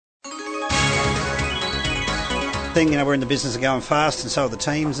thing. We're in the business of going fast, and so are the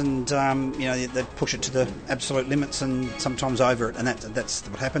teams, and they push it to the absolute limits and sometimes over it, and that's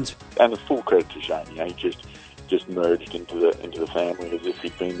what happens. And the full credit to Shane. He just merged into the family as if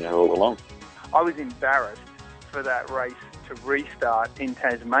he'd been there all along. I was embarrassed for that race to restart in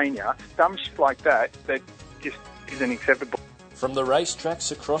Tasmania. Some shit like that just isn't acceptable. From the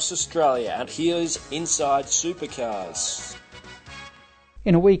racetracks across Australia, and here's Inside Supercars.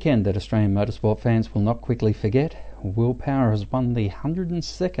 In a weekend that Australian motorsport fans will not quickly forget, Will Power has won the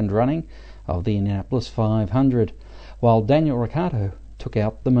 102nd running of the Indianapolis 500, while Daniel Ricciardo took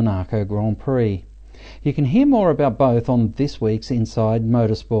out the Monaco Grand Prix. You can hear more about both on this week's Inside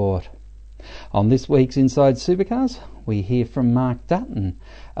Motorsport. On this week's Inside Supercars, we hear from Mark Dutton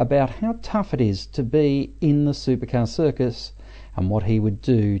about how tough it is to be in the supercar circus and what he would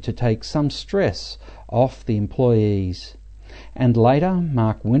do to take some stress off the employees. And later,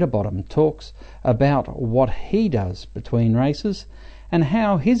 Mark Winterbottom talks about what he does between races and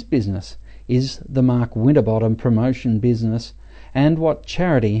how his business is the Mark Winterbottom promotion business and what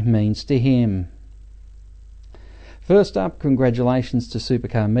charity means to him. First up, congratulations to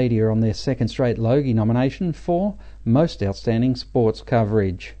Supercar Media on their second straight Logie nomination for Most Outstanding Sports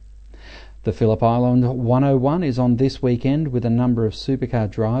Coverage. The Phillip Island 101 is on this weekend with a number of supercar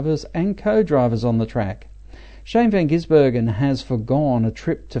drivers and co-drivers on the track. Shane van Gisbergen has forgone a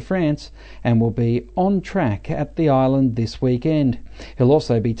trip to France and will be on track at the island this weekend. He'll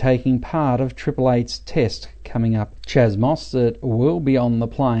also be taking part of Triple Eight's test coming up. Chaz Mostert will be on the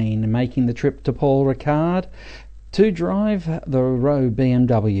plane, making the trip to Paul Ricard to drive the Rowe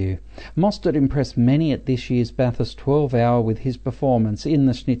BMW. Mostert impressed many at this year's Bathurst 12-hour with his performance in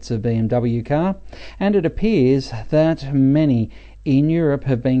the Schnitzer BMW car, and it appears that many in Europe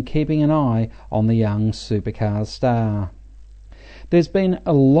have been keeping an eye on the young supercar star. There's been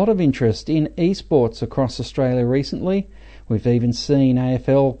a lot of interest in esports across Australia recently. We've even seen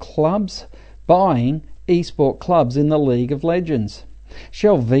AFL clubs buying esport clubs in the League of Legends.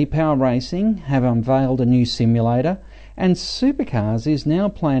 Shell V-Power Racing have unveiled a new simulator, and Supercars is now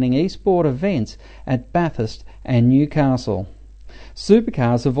planning esport events at Bathurst and Newcastle.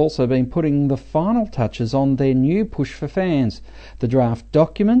 Supercars have also been putting the final touches on their new push for fans. The draft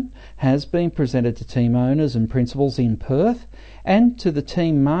document has been presented to team owners and principals in Perth and to the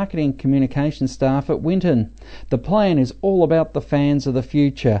team marketing communication staff at Winton. The plan is all about the fans of the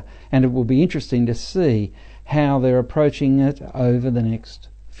future, and it will be interesting to see how they're approaching it over the next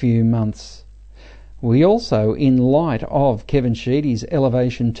few months. We also, in light of Kevin Sheedy's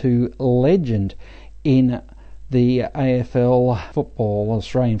elevation to legend in the AFL football,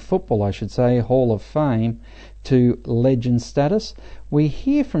 Australian football I should say, Hall of Fame to legend status, we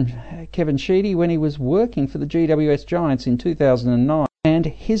hear from Kevin Sheedy when he was working for the GWS Giants in 2009 and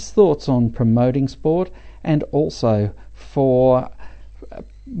his thoughts on promoting sport and also for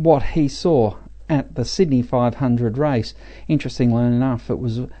what he saw at the Sydney 500 race. Interestingly enough, it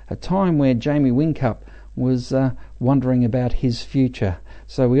was a time where Jamie Whincup was wondering about his future.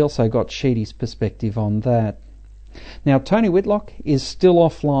 So we also got Sheedy's perspective on that. Now, Tony Whitlock is still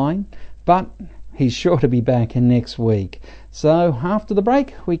offline, but he's sure to be back next week. So after the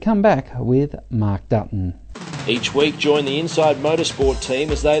break, we come back with Mark Dutton. Each week, join the Inside Motorsport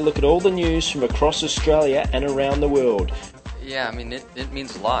team as they look at all the news from across Australia and around the world. Yeah, I mean, it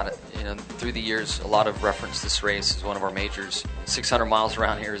means a lot. Through the years, a lot of reference this race as one of our majors. 600 miles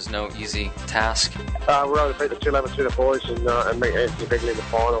around here is no easy task. We were able to beat the 211 boys and meet Anthony Begley in the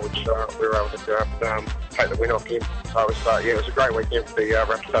final, which we were able to take the win off him. So it was a great weekend for the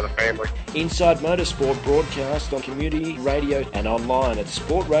Rapstada family. Inside Motorsport broadcast on community radio and online at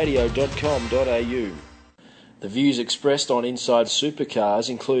sportradio.com.au. The views expressed on Inside Supercars,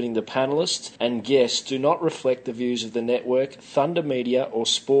 including the panellists and guests, do not reflect the views of the network, Thunder Media or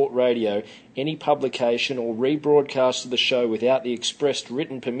Sport Radio. Any publication or rebroadcast of the show without the expressed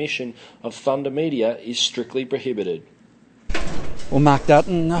written permission of Thunder Media is strictly prohibited. Well, Mark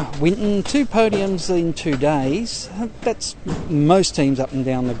Dutton, Winton, 2 podiums in 2 days. That's most teams up and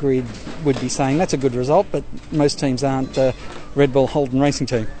down the grid would be saying that's a good result, but most teams aren't Red Bull Holden Racing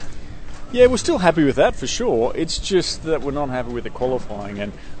Team. Yeah, we're still happy with that for sure. It's just that we're not happy with the qualifying,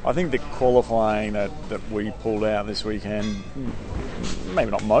 and I think the qualifying that we pulled out this weekend, maybe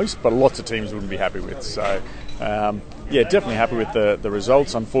not most, but lots of teams wouldn't be happy with. So, definitely happy with the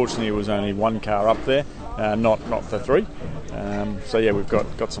results. Unfortunately, it was only 1 car up there, not the 3. We've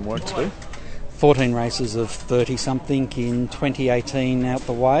got some work to do. 14 races of 30-something in 2018 out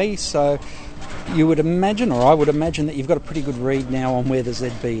the way, so you would imagine, or I would imagine, that you've got a pretty good read now on where the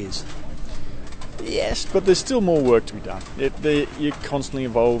ZB is. Yes, but there's still more work to be done. You're constantly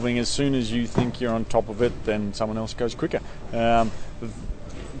evolving. As soon as you think you're on top of it, then someone else goes quicker.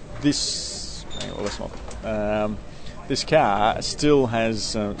 This car still has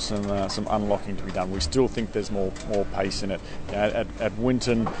some unlocking to be done. We still think there's more pace in it. At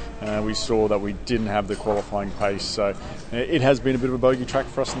Winton, we saw that we didn't have the qualifying pace, so it has been a bit of a bogey track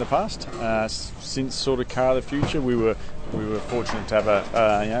for us in the past. Since sort of Car of the Future, we were fortunate to have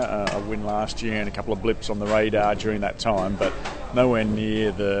a win last year and a couple of blips on the radar during that time, but nowhere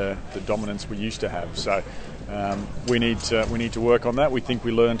near the dominance we used to have. So we need to work on that. We think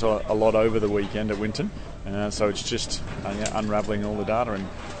we learnt a lot over the weekend at Winton. So it's just unravelling all the data. And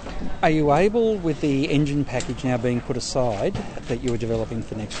are you able, with the engine package now being put aside that you were developing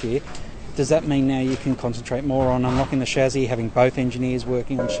for next year, does that mean now you can concentrate more on unlocking the chassis, having both engineers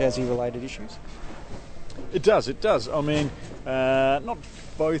working on chassis-related issues? It does. I mean, not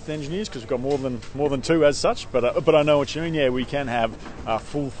both engineers, because we've got more than two as such. But I know what you mean. Yeah, we can have a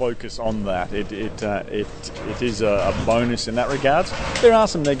full focus on that. It is a bonus in that regard. There are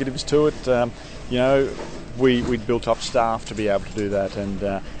some negatives to it. We'd built up staff to be able to do that, and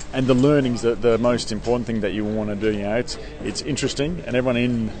the learning's the most important thing that you want to do. It's interesting, and everyone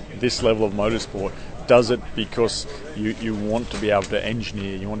in this level of motorsport does it because you want to be able to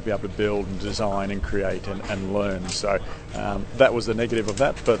engineer, you want to be able to build and design and create and learn. So that was the negative of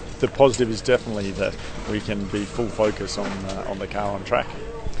that, but the positive is definitely that we can be full focus on the car on track.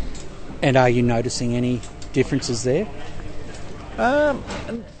 And are you noticing any differences there?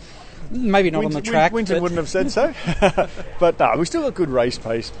 Maybe not on the track. Winton wouldn't have said so. But no, we still got good race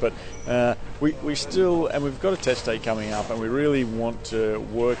pace, but we still, and we've got a test day coming up, and we really want to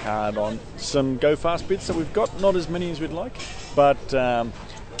work hard on some go fast bits that we've got, not as many as we'd like, but the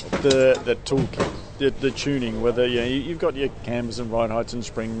toolkit, the tuning, whether you've got your cams and ride heights and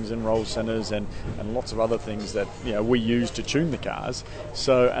springs and roll centres and lots of other things that we use to tune the cars.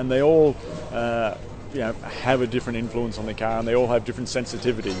 So, and they all have a different influence on the car, and they all have different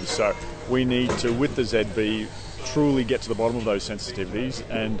sensitivities. So we need to, with the ZB, truly get to the bottom of those sensitivities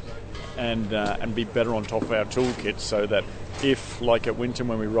and be better on top of our toolkit, so that if, like at Winton,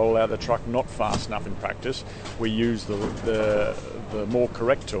 when we roll out the truck not fast enough in practice, we use the more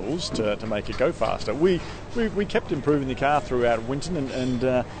correct tools to make it go faster. We kept improving the car throughout Winton and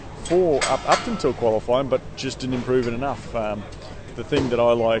up until qualifying, but just didn't improve it enough. The thing that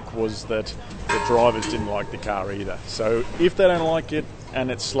I like was that the drivers didn't like the car either. So if they don't like it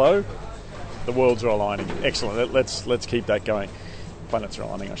and it's slow, the worlds are aligning. Excellent. Let's keep that going. Planets are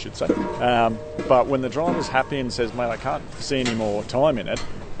aligning, I should say. But when the driver's happy and says, mate, I can't see any more time in it,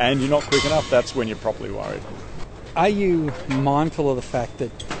 and you're not quick enough, that's when you're properly worried. Are you mindful of the fact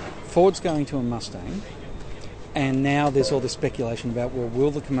that Ford's going to a Mustang, and now there's all this speculation about, well,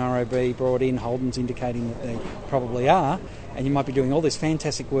 will the Camaro be brought in? Holden's indicating that they probably are, and you might be doing all this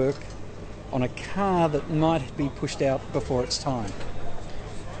fantastic work on a car that might be pushed out before its time.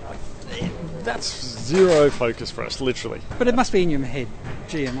 That's zero focus for us, literally. But it must be in your head.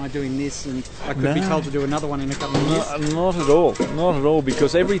 Gee, am I doing this? And I could be told to do another one in a couple of years. Not at all,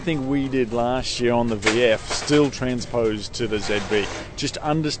 because everything we did last year on the VF still transposed to the ZB. Just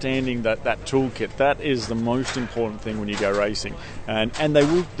understanding that toolkit, that is the most important thing when you go racing. And they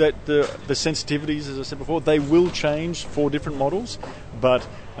will, the sensitivities, as I said before, they will change for different models, but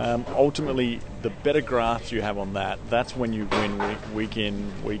ultimately, the better graphs you have on that's when you win week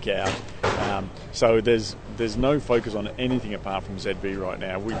in, week out. So there's no focus on anything apart from ZB right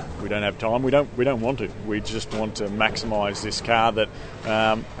now. We don't have time. We don't want to. We just want to maximise this car that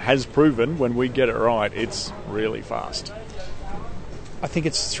has proven, when we get it right, it's really fast. I think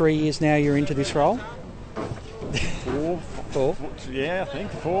it's 3 years now you're into this role. Four. Yeah, I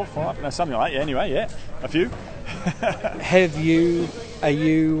think 4, 5, no, something like that. Yeah, anyway, yeah, a few. Are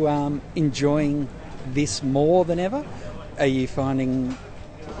you enjoying this more than ever? Are you finding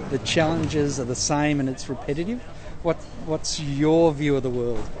the challenges are the same and it's repetitive? What's your view of the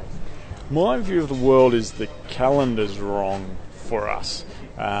world? My view of the world is the calendar's wrong for us,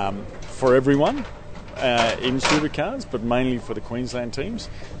 for everyone in supercars, but mainly for the Queensland teams.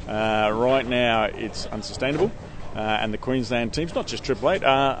 Right now, it's unsustainable. And the Queensland teams, not just Triple Eight,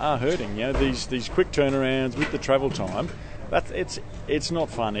 are hurting. These quick turnarounds with the travel time, it's not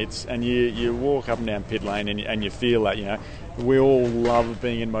fun. And you walk up and down pit lane and you feel that we all love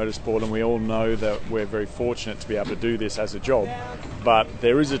being in motorsport, and we all know that we're very fortunate to be able to do this as a job. But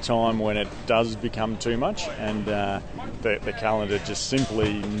there is a time when it does become too much, and the calendar just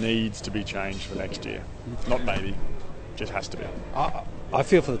simply needs to be changed for next year. Not maybe, just has to be. I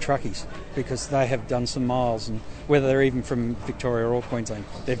feel for the truckies because they have done some miles, and whether they're even from Victoria or Queensland,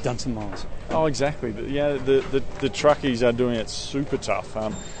 they've done some miles. Oh, exactly. Yeah, the truckies are doing it super tough.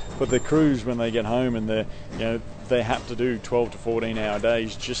 But the crews, when they get home and they have to do 12 to 14 hour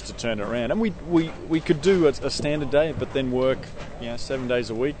days just to turn it around. And we could do a standard day, but then work 7 days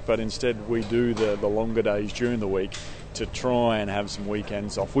a week. But instead we do the longer days during the week to try and have some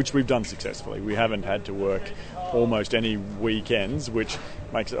weekends off, which we've done successfully. We haven't had to work almost any weekends, which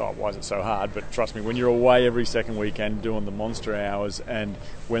makes it, why is it so hard? But trust me, when you're away every second weekend doing the monster hours, and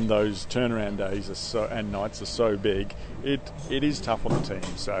when those turnaround days and nights are so big, it is tough on the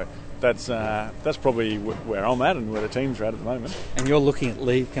team. So that's probably where I'm at and where the teams are at the moment. And you're looking at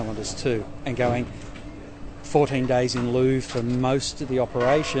leave calendars too, and going 14 days in lieu for most of the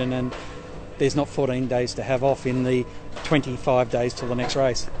operation, and there's not 14 days to have off in the 25 days till the next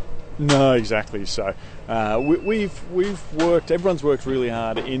race. No, exactly. So we've worked. Everyone's worked really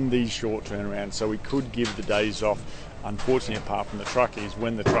hard in these short turnarounds, so we could give the days off. Unfortunately, apart from the truckies,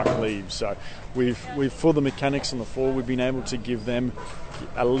 when the truck leaves, so we've for the mechanics on the floor, we've been able to give them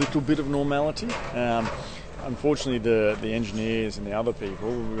a little bit of normality. Unfortunately, the engineers and the other people,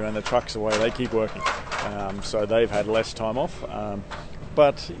 when the truck's away, they keep working, so they've had less time off.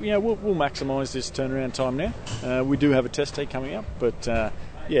 But we'll maximise this turnaround time now. We do have a test day coming up, but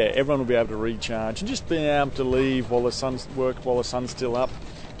everyone will be able to recharge and just being able to leave while the sun's still up.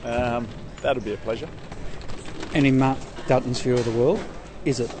 That'll be a pleasure. And in Mark Dutton's view of the world,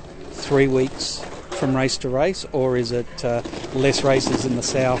 is it 3 weeks from race to race, or is it less races in the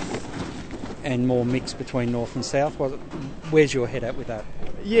south and more mix between north and south? Where's your head at with that?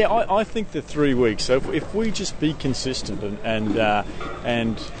 Yeah, I think the 3 weeks. So if we just be consistent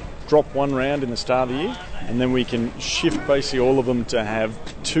and drop one round in the start of the year, and then we can shift basically all of them to have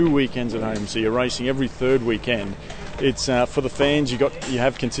 2 weekends at home. So you're racing every third weekend. It's for the fans. You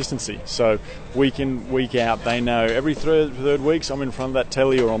have consistency. So week in, week out, they know every third weeks I'm in front of that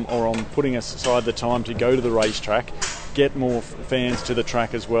telly, or I'm putting aside the time to go to the racetrack, get more fans to the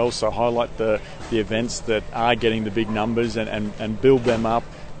track as well. So highlight the events that are getting the big numbers and build them up.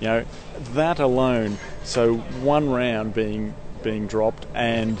 That alone. So one round being dropped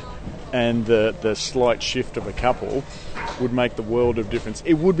and the slight shift of a couple would make the world of difference.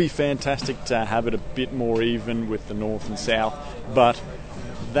 It would be fantastic to have it a bit more even with the north and south, but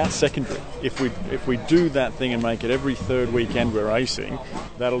that's secondary. If we do that thing and make it every third weekend we're racing,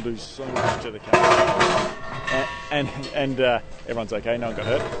 that'll do so much to the calendar. And everyone's okay, no one got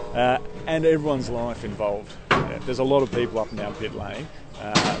hurt, and everyone's life involved. There's a lot of people up and down pit lane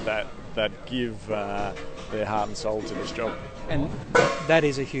that give their heart and soul to this job. And that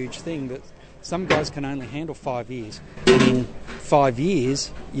is a huge thing, that some guys can only handle 5 years. And in 5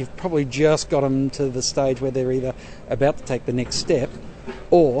 years, you've probably just got them to the stage where they're either about to take the next step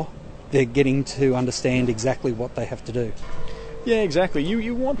or they're getting to understand exactly what they have to do. Yeah, exactly.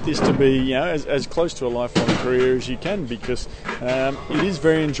 You want this to be as close to a lifelong career as you can, because it is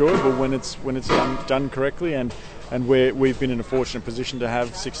very enjoyable when it's done correctly, and we've been in a fortunate position to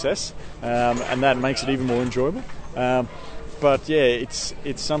have success, and that makes it even more enjoyable. But yeah, it's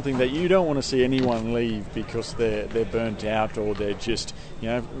something that you don't want to see anyone leave because they're burnt out, or they're just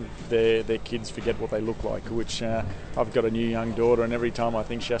their kids forget what they look like. Which I've got a new young daughter, and every time I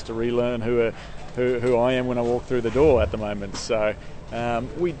think she has to relearn who I am when I walk through the door at the moment. So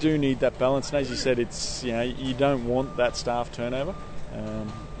we do need that balance, and as you said, it's you don't want that staff turnover.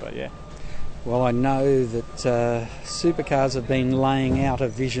 But yeah. Well, I know that Supercars have been laying out a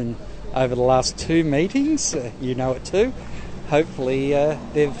vision over the last 2 meetings. You know it too. Hopefully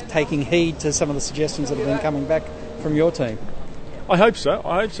they're taking heed to some of the suggestions that have been coming back from your team. I hope so.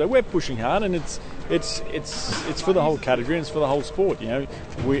 We're pushing hard, and it's for the whole category, and it's for the whole sport.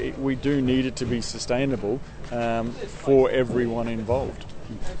 We do need it to be sustainable for everyone involved.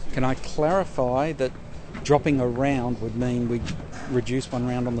 Can I clarify that dropping a round would mean we reduce one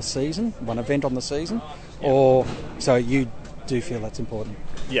round on the season, one event on the season, or so you do feel that's important?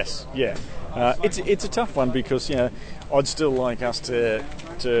 Yes, yeah. It's a tough one because I'd still like us to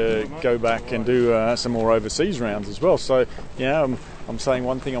go back and do some more overseas rounds as well. So I'm saying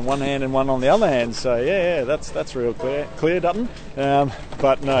one thing on one hand and one on the other hand. So that's real clear, Dutton.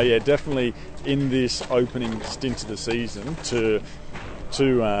 But no, definitely in this opening stint of the season to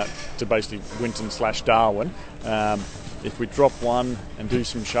basically Winton/Darwin. If we drop one and do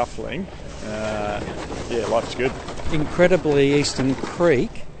some shuffling, life's good. Incredibly, Eastern Creek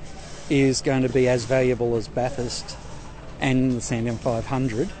is going to be as valuable as Bathurst and the Sandown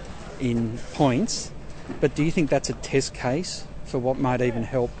 500 in points. But do you think that's a test case for what might even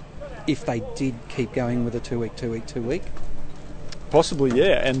help if they did keep going with a 2 week? Possibly,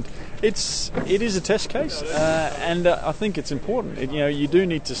 yeah, and it is a test case, and I think it's important. You do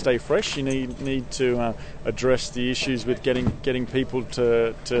need to stay fresh. You need to address the issues with getting people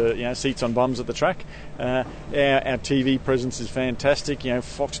to seats on bums at the track. Our TV presence is fantastic.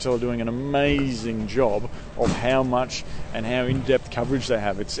 Foxtel are doing an amazing job of how much and how in-depth coverage they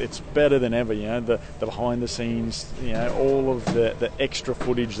have. It's better than ever. The behind the scenes, all of the extra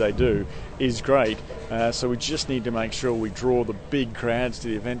footage they do is great. So we just need to make sure we draw the big crowds to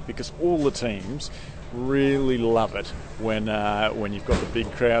the event, because all the teams really love it when you've got the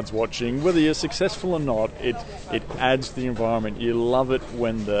big crowds watching. Whether you're successful or not, it adds to the environment. You love it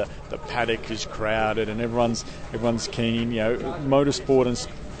when the paddock is crowded and everyone's keen. Motorsport and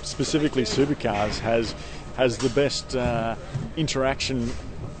specifically supercars has the best interaction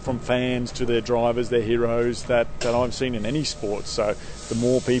from fans to their drivers, their heroes, that I've seen in any sport. So the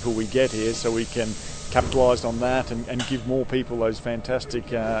more people we get here, so we can capitalise on that and give more people those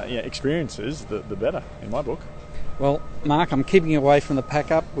fantastic experiences, the better, in my book. Well, Mark, I'm keeping away from the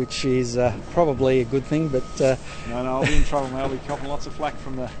pack-up, which is probably a good thing, but... No, I'll be in trouble now. I'll be copping lots of flack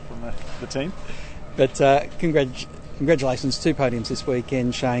from the team. But congratulations, 2 podiums this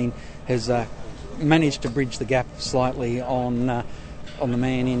weekend. Shane has managed to bridge the gap slightly on the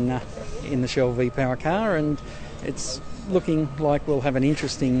man in the Shell V-Power car, and it's looking like we'll have an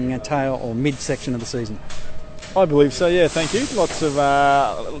interesting tail or mid-section of the season. I believe so, yeah, thank you. Lots of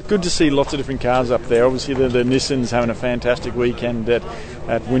good to see lots of different cars up there. Obviously the Nissan's having a fantastic weekend at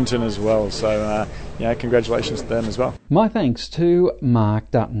Winton as well, so congratulations to them as well. My thanks to Mark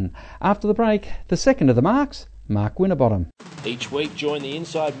Dutton. After the break, the second of the Marks, Mark Winterbottom. Each week, join the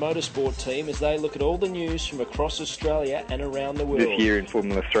Inside Motorsport team as they look at all the news from across Australia and around the world. This year in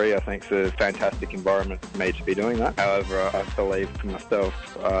Formula 3, I think it's a fantastic environment for me to be doing that. However, I believe for myself,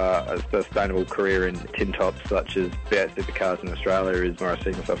 a sustainable career in tin tops such as V8 Supercars in Australia is where I see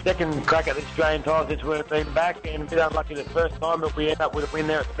myself. Second crack at the Australian title since we've been back, and a bit unlucky the first time, but we ended up with a win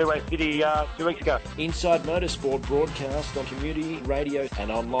there at Speedway City 2 weeks ago. Inside Motorsport broadcast on community radio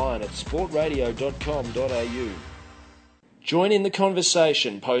and online at sportradio.com.au. Join in the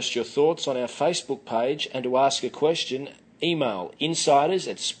conversation. Post your thoughts on our Facebook page, and to ask a question, email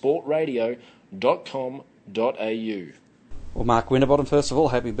insiders@sportradio.com.au. Well, Mark Winterbottom, first of all,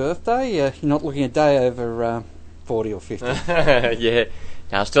 happy birthday. You're not looking a day over 40 or 50. Yeah,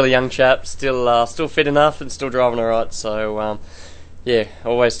 no, still a young chap, still fit enough and still driving all right. So,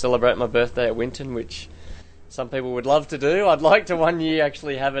 always celebrate my birthday at Winton, which some people would love to do. I'd like to one year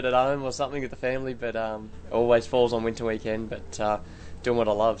actually have it at home or something with the family, but it always falls on winter weekend. But doing what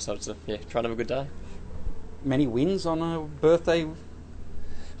I love, so it's trying to have a good day. Many wins on a birthday?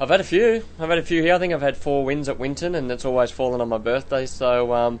 I've had a few here. I think I've had 4 wins at Winton, and it's always fallen on my birthday.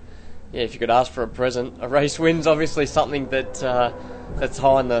 So if you could ask for a present, a race win's obviously something that's high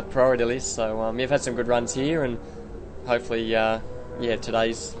on the priority list. So you've had some good runs here, and hopefully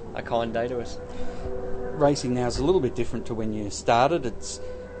today's a kind day to us. Racing now is a little bit different to when you started.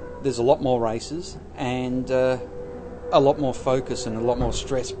 There's a lot more races and a lot more focus and a lot more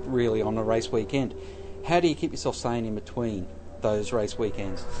stress really on a race weekend. How do you keep yourself sane in between those race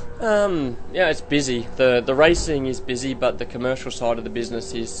weekends? It's busy. The racing is busy, but the commercial side of the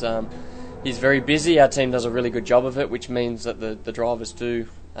business is very busy. Our team does a really good job of it, which means that the drivers do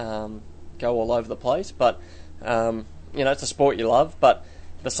go all over the place. But it's a sport you love, but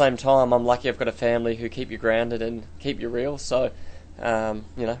at the same time, I'm lucky I've got a family who keep you grounded and keep you real. So,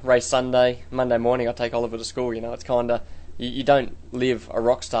 race Sunday, Monday morning, I take Oliver to school. It's kind of, you don't live a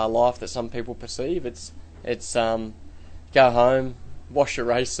rock star life that some people perceive. It's go home, wash your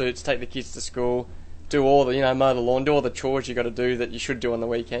race suits, take the kids to school, do all the, mow the lawn, do all the chores you got to do that you should do on the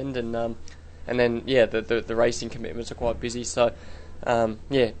weekend, and then the racing commitments are quite busy. So,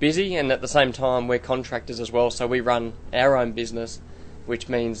 busy, and at the same time, we're contractors as well, so we run our own business, which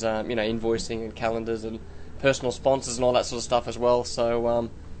means invoicing and calendars and personal sponsors and all that sort of stuff as well. So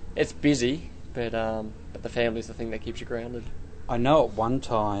it's busy, but the family's the thing that keeps you grounded. I know at one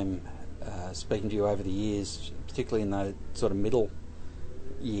time, speaking to you over the years, particularly in the sort of middle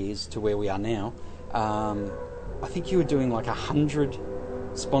years to where we are now, I think you were doing like 100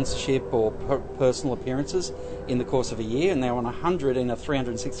 sponsorship or personal appearances in the course of a year, and now on 100 in a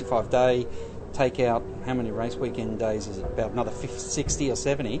 365-day. Take out how many race weekend days is it? About another 60 or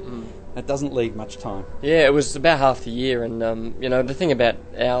 70. That doesn't leave much time. Yeah, it was about half the year, and the thing about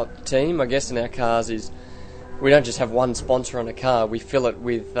our team, I guess, in our cars is we don't just have one sponsor on a car. We fill it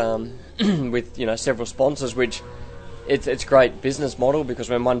with with several sponsors, which it's a great business model, because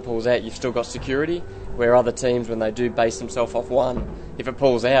when one pulls out, you've still got security. Where other teams, when they do base themselves off one, if it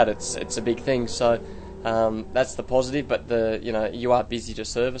pulls out, it's a big thing. So That's the positive, but you are busy to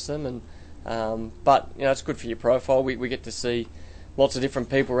service them, and but it's good for your profile. We get to see lots of different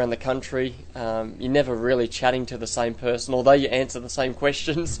people around the country. You're never really chatting to the same person, although you answer the same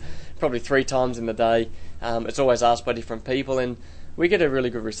questions probably 3 times in the day. It's always asked by different people, and we get a really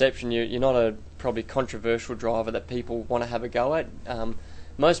good reception. You're not a probably controversial driver that people want to have a go at.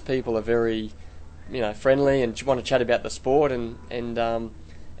 Most people are very, friendly and want to chat about the sport, and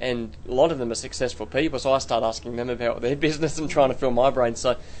a lot of them are successful people. So I start asking them about their business and trying to fill my brain.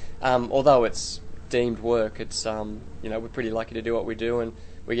 So although it's deemed work, it's we're pretty lucky to do what we do, and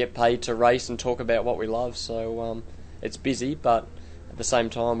we get paid to race and talk about what we love. So it's busy, but at the same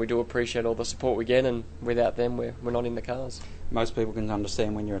time, we do appreciate all the support we get, and without them, we're not in the cars. Most people can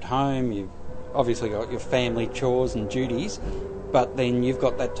understand when you're at home, you've obviously got your family chores and duties, but then you've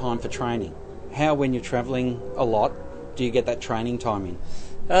got that time for training. How, when you're travelling a lot, do you get that training time in?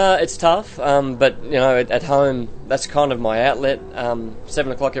 It's tough, but at home, that's kind of my outlet.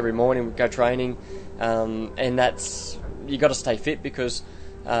 7 o'clock every morning, we go training, and that's, you got to stay fit because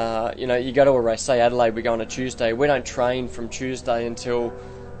you go to a race, say Adelaide, we go on a Tuesday. We don't train from Tuesday until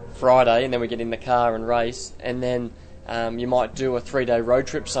Friday, and then we get in the car and race, and then you might do a 3-day road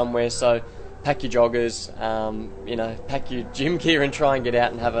trip somewhere. So pack your joggers, pack your gym gear, and try and get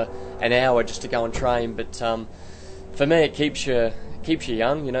out and have an hour just to go and train. But for me, it keeps you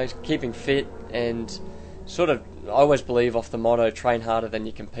young, keeping fit, and sort of, I always believe off the motto, train harder than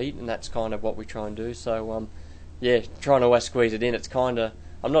you compete, and that's kind of what we try and do. So trying to always squeeze it in. It's kind of,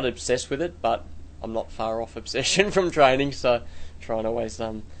 I'm not obsessed with it, but I'm not far off obsession from training, so trying to always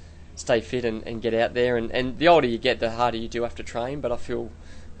stay fit and get out there. And the older you get, the harder you do have to train, but I feel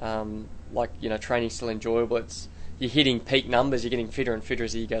training's still enjoyable. You're hitting peak numbers, you're getting fitter and fitter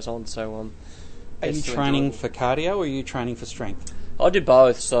as the year goes on. So are you training for cardio or are you training for strength? I do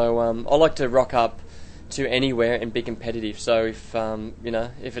both. So I like to rock up to anywhere and be competitive. So if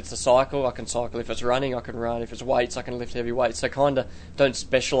it's a cycle, I can cycle. If it's running, I can run. If it's weights, I can lift heavy weights. So kind of don't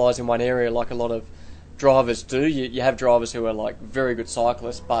specialise in one area like a lot of drivers do. You have drivers who are like very good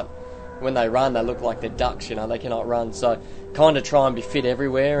cyclists, but when they run, they look like they're ducks. They cannot run. So kind of try and be fit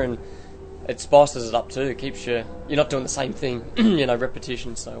everywhere, and it spices it up too. It keeps you're not doing the same thing,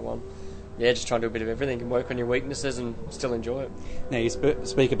 repetition. So just try and do a bit of everything and work on your weaknesses and still enjoy it. Now, you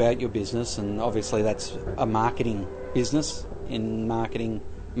speak about your business, and obviously that's a business in marketing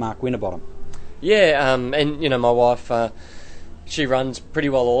Mark Winterbottom. Yeah, and my wife, she runs pretty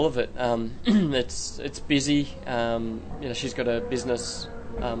well all of it. It's busy. She's got a business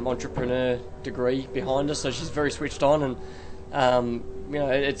entrepreneur degree behind her, so she's very switched on, and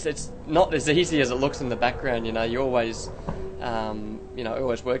it's not as easy as it looks in the background. You always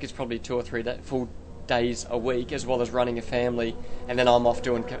always work. It's probably 2 or 3 full days a week, as well as running a family, and then I'm off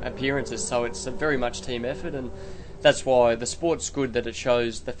doing appearances. So it's a very much team effort, and that's why the sport's good that it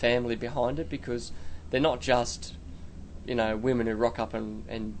shows the family behind it, because they're not just women who rock up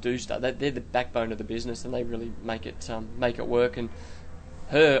and do stuff. They're the backbone of the business, and they really make it work. And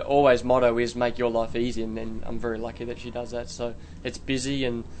her always motto is make your life easy, and I'm very lucky that she does that. So it's busy,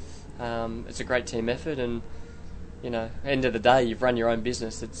 and it's a great team effort, and end of the day, you've run your own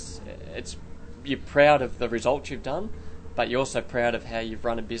business. It's you're proud of the results you've done, but you're also proud of how you've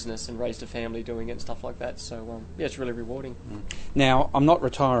run a business and raised a family doing it and stuff like that. So it's really rewarding. Now, I'm not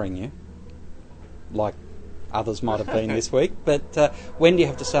retiring you, like others might have been this week, but when do you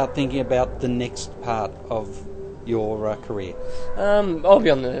have to start thinking about the next part of your career? I'll be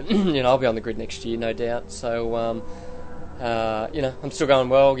on the I'll be on the grid next year, no doubt. So I'm still going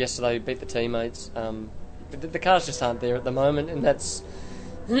well. Yesterday, beat the teammates. The cars just aren't there at the moment, and that's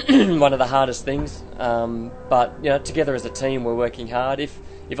one of the hardest things. But together as a team, we're working hard. If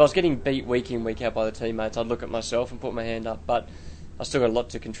I was getting beat week in, week out by the teammates, I'd look at myself and put my hand up. But I still got a lot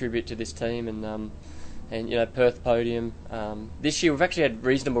to contribute to this team, and Perth podium. This year we've actually had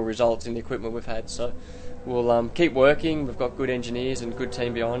reasonable results in the equipment we've had. So we'll keep working. We've got good engineers and good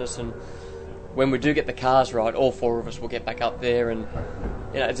team behind us, and when we do get the cars right, all 4 of us will get back up there. And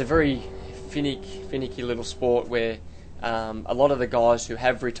it's a very finicky little sport where a lot of the guys who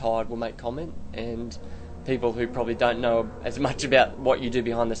have retired will make comment, and people who probably don't know as much about what you do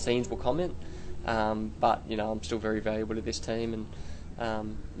behind the scenes will comment. But I'm still very valuable to this team,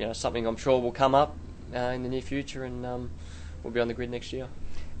 and something I'm sure will come up in the near future, and we'll be on the grid next year.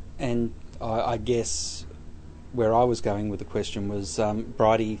 And I guess where I was going with the question was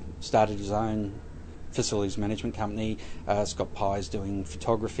Bridie started his own facilities management company. Scott Pye's doing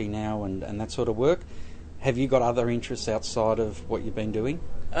photography now and that sort of work. Have you got other interests outside of what you've been doing?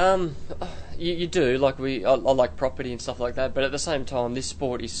 You do. Like I like property and stuff like that, but at the same time, this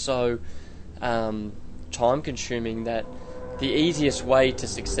sport is so time consuming that the easiest way to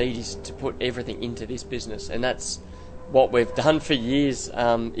succeed is to put everything into this business, and that's what we've done for years.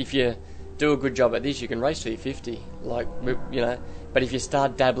 If you do a good job at this, you can race till you're 50, but if you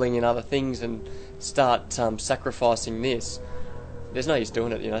start dabbling in other things and start sacrificing this, there's no use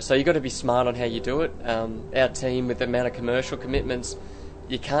doing it, So you've got to be smart on how you do it. Our team, with the amount of commercial commitments,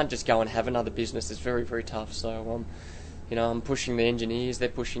 you can't just go and have another business. It's very, very tough. So, I'm pushing the engineers, they're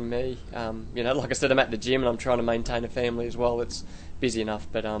pushing me. Like I said, I'm at the gym and I'm trying to maintain a family as well. It's busy enough,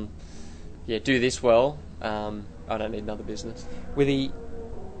 but do this well. I don't need another business.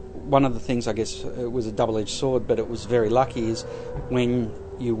 One of the things, I guess, it was a double-edged sword, but it was very lucky, is when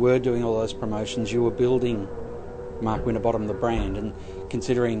you were doing all those promotions, you were building Mark Winterbottom, the brand, and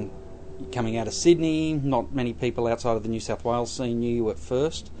considering coming out of Sydney, not many people outside of the New South Wales scene knew you at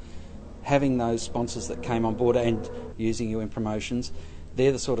first. Having those sponsors that came on board and using you in promotions,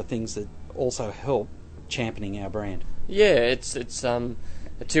 they're the sort of things that also help championing our brand. Yeah, it's a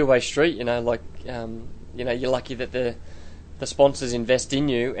two-way street, you're lucky that the sponsors invest in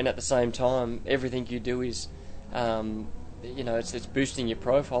you, and at the same time, everything you do is, it's boosting your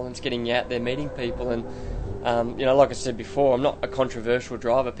profile and it's getting you out there meeting people. And, like I said before, I'm not a controversial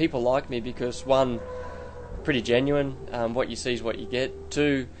driver. People like me because, one, pretty genuine. What you see is what you get.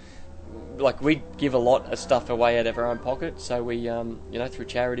 Two, we give a lot of stuff away out of our own pocket. So we, through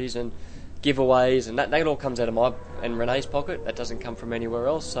charities and giveaways, and that all comes out of my and Renee's pocket. That doesn't come from anywhere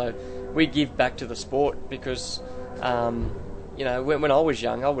else. So we give back to the sport because, when I was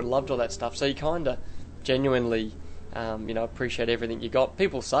young, I would have loved all that stuff. So you kind of genuinely, appreciate everything you got.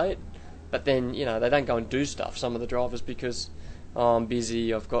 People say it, but then, they don't go and do stuff, some of the drivers, because, I'm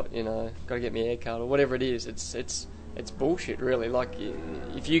busy, I've got, got to get my haircut or whatever it is. It's bullshit, really.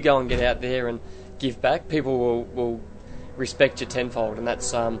 If you go and get out there and give back, people will respect you tenfold, and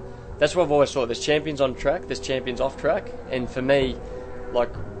that's what I've always thought. There's champions on track, there's champions off track, and for me,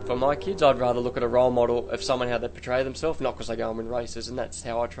 for my kids, I'd rather look at a role model of someone how they portray themselves, not because they go and win races, and that's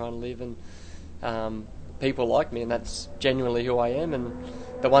how I try and live, and people like me, and that's genuinely who I am, and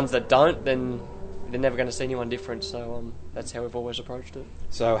the ones that don't, then they're never going to see anyone different, so that's how we've always approached it.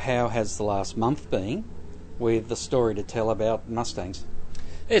 So how has the last month been with the story to tell about Mustangs?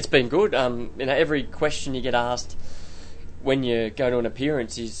 It's been good. Every question you get asked when you go to an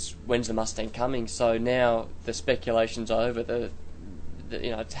appearance is, when's the Mustang coming? So now the speculation's over,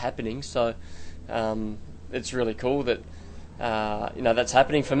 it's happening, so it's really cool that that's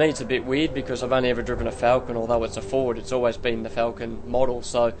happening. For me, it's a bit weird because I've only ever driven a Falcon, although it's a Ford. It's always been the Falcon model,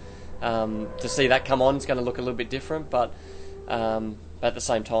 so to see that come on, it's going to look a little bit different, but at the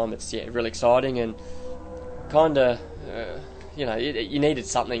same time, it's really exciting, and kind of, you needed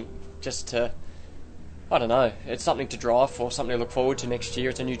something just to, I don't know, it's something to drive for, something to look forward to next year.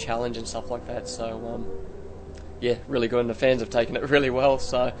 It's a new challenge and stuff like that, so really good, and the fans have taken it really well,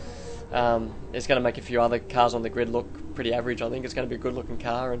 so it's going to make a few other cars on the grid look pretty average. I think it's going to be a good looking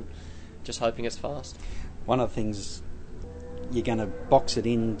car, and just hoping it's fast. One of the things, you're going to box it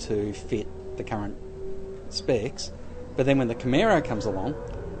in to fit the current specs, but then when the Camaro comes along,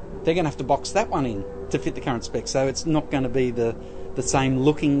 they're going to have to box that one in to fit the current specs, so it's not going to be the same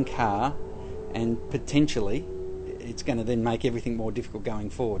looking car, and potentially it's going to then make everything more difficult going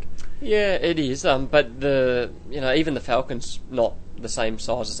forward. Yeah, it is, but even the Falcon's not the same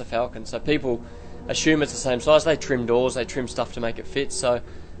size as a Falcon, so people assume it's the same size. They trim doors, they trim stuff to make it fit, so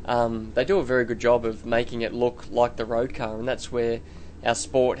they do a very good job of making it look like the road car, and that's where our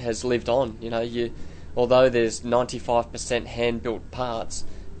sport has lived on. Although there's 95% hand-built parts,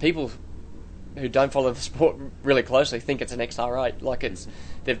 people who don't follow the sport really closely think it's an XR8.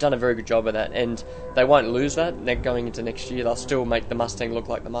 They've done a very good job of that, and they won't lose that. They're going into next year, they'll still make the Mustang look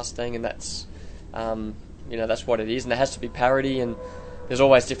like the Mustang, and that's that's what it is. And there has to be parity, and there's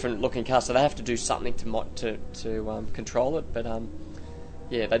always different looking cars, so they have to do something to control it. But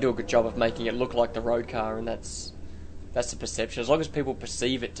they do a good job of making it look like the road car, and that's the perception. As long as people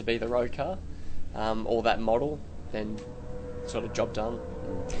perceive it to be the road car, or that model, then sort of job done.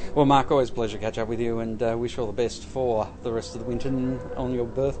 Well, Mark, always a pleasure to catch up with you, and wish you all the best for the rest of the winter on your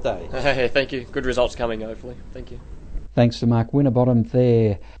birthday. Thank you. Good results coming, hopefully. Thank you. Thanks to Mark Winterbottom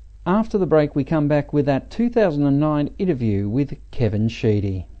there. After the break, we come back with that 2009 interview with Kevin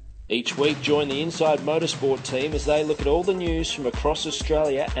Sheedy. Each week, join the Inside Motorsport team as they look at all the news from across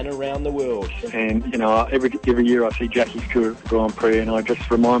Australia and around the world. And, every year I see Jackie's Grand Prix, and I just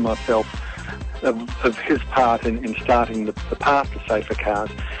remind myself of his part in starting the path to safer cars.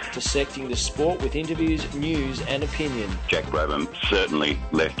 Dissecting the sport with interviews, news and opinion. Jack Brabham certainly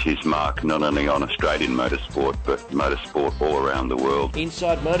left his mark not only on Australian motorsport but motorsport all around the world.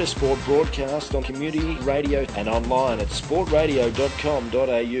 Inside Motorsport broadcast on community radio and online at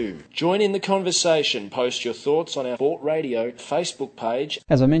sportradio.com.au. Join in the conversation. Post your thoughts on our Sport Radio Facebook page.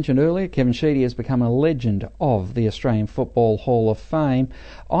 As I mentioned earlier, Kevin Sheedy has become a legend of the Australian Football Hall of Fame.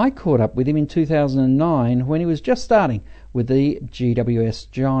 I caught up with him in 2009 when he was just starting with the GWS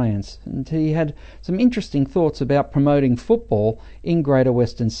Giants, and he had some interesting thoughts about promoting football in Greater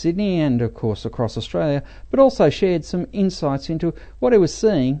Western Sydney and of course across Australia, but also shared some insights into what he was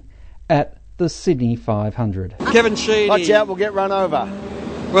seeing at the Sydney 500. Kevin Sheedy. Watch out, we'll get run over.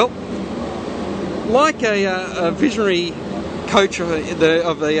 Well, like a visionary coach of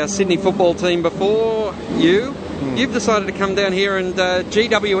the Sydney football team before you, you've decided to come down here and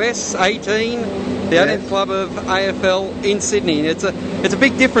GWS 18, the 18th club of AFL in Sydney. It's a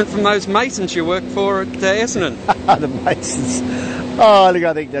big difference from those Masons you worked for at Essendon. The Masons. Oh, look,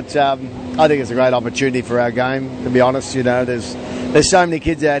 I think it's a great opportunity for our game. To be honest, there's so many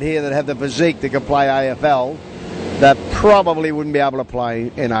kids out here that have the physique that can play AFL that probably wouldn't be able to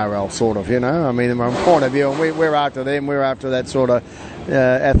play NRL, sort of. I mean, in my point of view, we're after them. We're after that sort of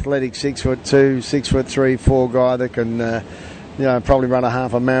athletic 6'2", 6'3", 4 guy that can, probably run a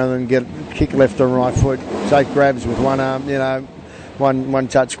half a marathon, kick left and right foot, take grabs with one arm, one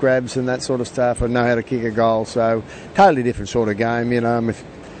touch grabs and that sort of stuff, and know how to kick a goal. So totally different sort of game.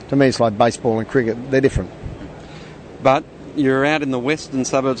 To me, it's like baseball and cricket. They're different. But you're out in the western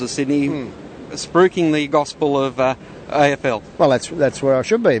suburbs of Sydney, spruiking the gospel of AFL. Well, that's where I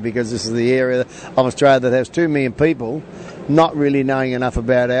should be, because this is the area of Australia that has 2 million people not really knowing enough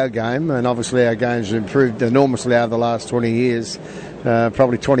about our game, and obviously our game's improved enormously over the last 20 years,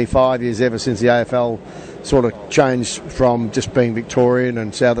 probably 25 years ever since the AFL sort of changed from just being Victorian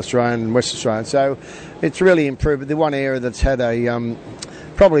and South Australian and West Australian. So it's really improved. But the one area that's had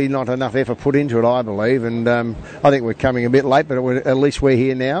probably not enough effort put into it, I believe, and I think we're coming a bit late, but at least we're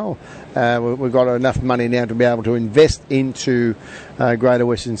here now. We've got enough money now to be able to invest into Greater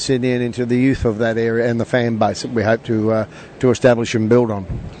Western Sydney and into the youth of that area and the fan base that we hope to establish and build on.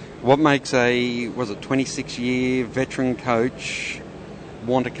 What makes a 26-year veteran coach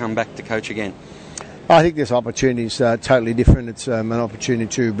want to come back to coach again? I think this opportunity is totally different. It's an opportunity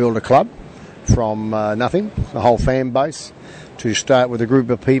to build a club from nothing, the whole fan base, to start with a group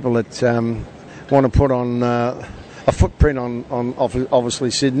of people that want to put on a footprint on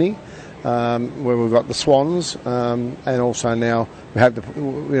obviously Sydney, where we've got the Swans, and also now we hope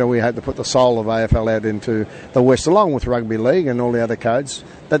to put the soul of AFL out into the West, along with rugby league and all the other codes.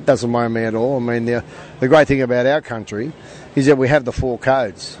 That doesn't worry me at all. I mean, the great thing about our country is that we have the 4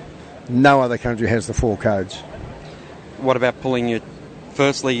 codes. No other country has the 4 codes. What about pulling your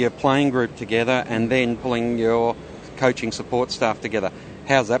playing group together and then pulling your coaching support staff together?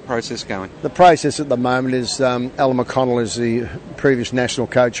 How's that process going? The process at the moment is Alan McConnell is the previous national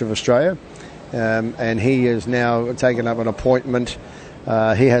coach of Australia, and he has now taken up an appointment.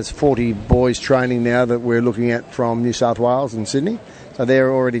 He has 40 boys training now that we're looking at from New South Wales and Sydney. So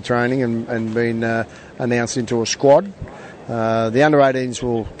they're already training and been announced into a squad. The under-18s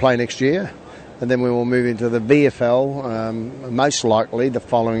will play next year, and then we will move into the VFL, most likely the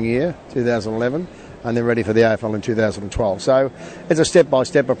following year, 2011, and then ready for the AFL in 2012. So it's a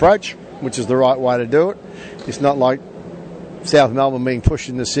step-by-step approach, which is the right way to do it. It's not like South Melbourne being pushed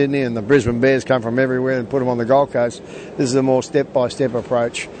into Sydney and the Brisbane Bears come from everywhere and put them on the Gold Coast. This is a more step-by-step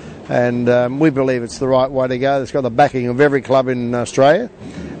approach, and we believe it's the right way to go. It's got the backing of every club in Australia,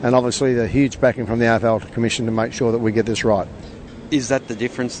 and obviously the huge backing from the AFL Commission to make sure that we get this right. Is that the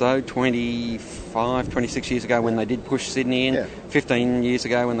difference, though? 26 years ago when they did push Sydney in, 15 years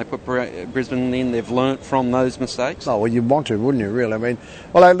ago when they put Brisbane in, they've learnt from those mistakes? Oh, well, you'd want to, wouldn't you, really? I mean,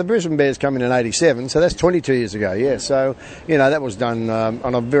 well, the Brisbane Bears come in 87, so that's 22 years ago, yeah. So, that was done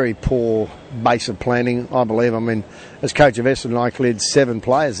on a very poor base of planning, I believe. I mean, as coach of Essendon, I cleared 7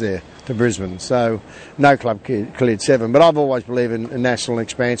 players there to Brisbane, so no club cleared 7. But I've always believed in national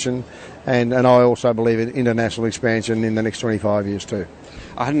expansion, and I also believe in international expansion in the next 25 years too.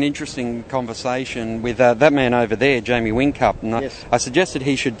 I had an interesting conversation with that man over there, Jamie Whincup, and yes. I suggested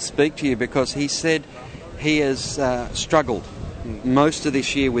he should speak to you because he said he has struggled most of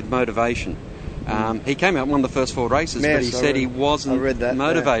this year with motivation. He came out and won the first 4 races, but he said he wasn't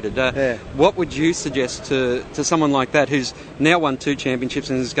motivated. What would you suggest to someone like that who's now won 2 championships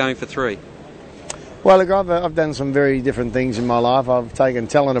and is going for 3? Well, look, I've done some very different things in my life. I've taken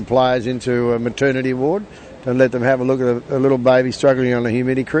talented players into a maternity ward to let them have a look at a little baby struggling on a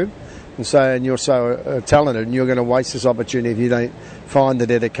humidity crib. and you're so talented, and you're going to waste this opportunity if you don't find the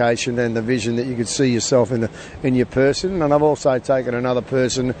dedication and the vision that you could see yourself in your person. And I've also taken another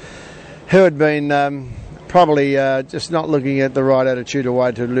person who had been probably just not looking at the right attitude or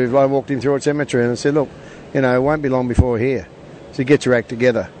way to live. I walked him through a cemetery and I said, look, it won't be long before we're here. So get your act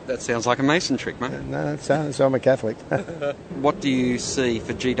together. That sounds like a Mason trick, mate. No, so I'm a Catholic. What do you see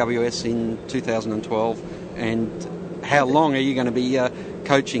for GWS in 2012, and how long are you going to be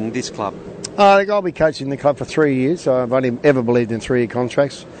coaching this club? I think I'll be coaching the club for 3 years. I've only ever believed in 3-year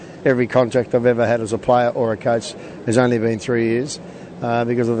contracts. Every contract I've ever had as a player or a coach has only been 3 years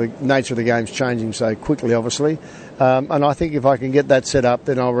because of the nature of the game's changing so quickly, obviously. And I think if I can get that set up,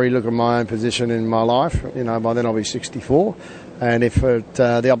 then I'll relook at my own position in my life. By then I'll be 64. And if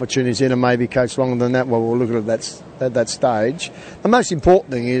the opportunity's in and maybe coach longer than that, well, we'll look at it at that stage. The most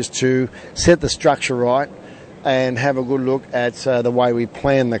important thing is to set the structure right and have a good look at the way we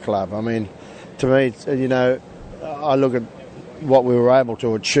plan the club. I mean, to me, I look at what we were able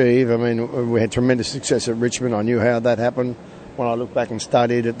to achieve. I mean, we had tremendous success at Richmond. I knew how that happened. When I look back and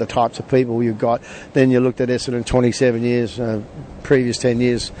studied at the types of people you've got, then you looked at Essendon 27 years, previous 10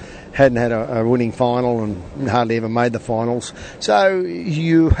 years, hadn't had a winning final and hardly ever made the finals. So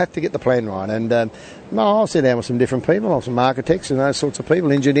you have to get the plan right. And I'll sit down with some different people, some architects and those sorts of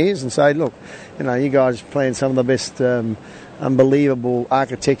people, engineers, and say, look, you guys plan some of the best unbelievable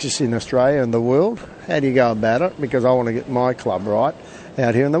architectures in Australia and the world. How do you go about it? Because I want to get my club right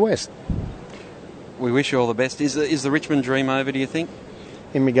out here in the West. We wish you all the best. Is the Richmond dream over, do you think?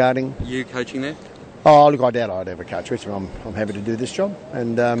 In regarding? You coaching there? Oh, look, I doubt I'd ever coach Richmond. I'm happy to do this job.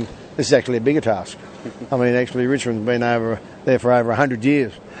 And this is actually a bigger task. I mean, actually, Richmond's been there for over 100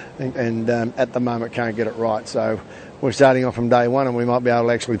 years and at the moment can't get it right. So we're starting off from day one and we might be able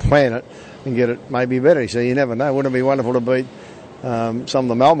to actually plan it and get it maybe better. So you never know. Wouldn't it be wonderful to beat some of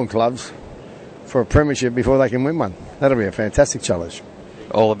the Melbourne clubs for a premiership before they can win one? That'll be a fantastic challenge.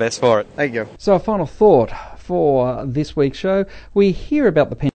 All the best for it. Thank you. So a final thought for this week's show. We hear about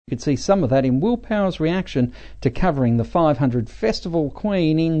the pen. You could see some of that in Will Power's reaction to covering the 500 Festival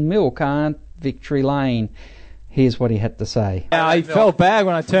Queen in Milk Victory Lane. Here's what he had to say. I felt bad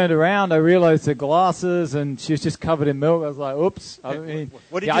when I turned around. I realised the glasses and she was just covered in milk. I was like, oops. I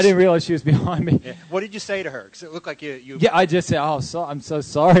didn't realise she was behind me. Yeah. What did you say to her? Because it looked like you... Yeah, I just said, I'm so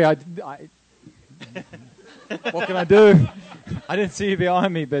sorry. What can I do? I didn't see you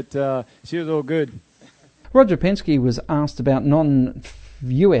behind me, but she was all good. Roger Penske was asked about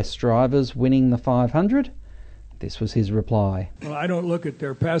non-US drivers winning the 500. This was his reply. Well, I don't look at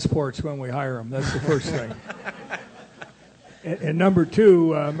their passports when we hire them. That's the first thing. And number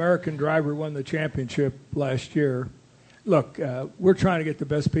two, American driver won the championship last year. Look, we're trying to get the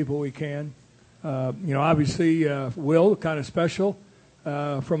best people we can. Obviously, Will, kind of special.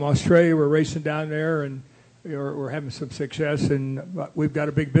 From Australia, we're racing down there, and we're having some success, and we've got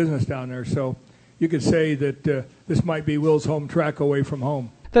a big business down there. So you could say that this might be Will's home track away from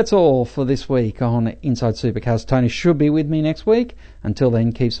home. That's all for this week on Inside Supercars. Tony should be with me next week. Until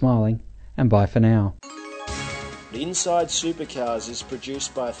then, keep smiling, and bye for now. Inside Supercars is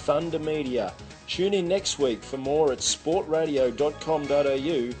produced by Thunder Media. Tune in next week for more at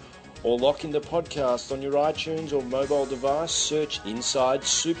sportradio.com.au or lock in the podcast on your iTunes or mobile device. Search Inside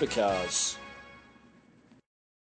Supercars.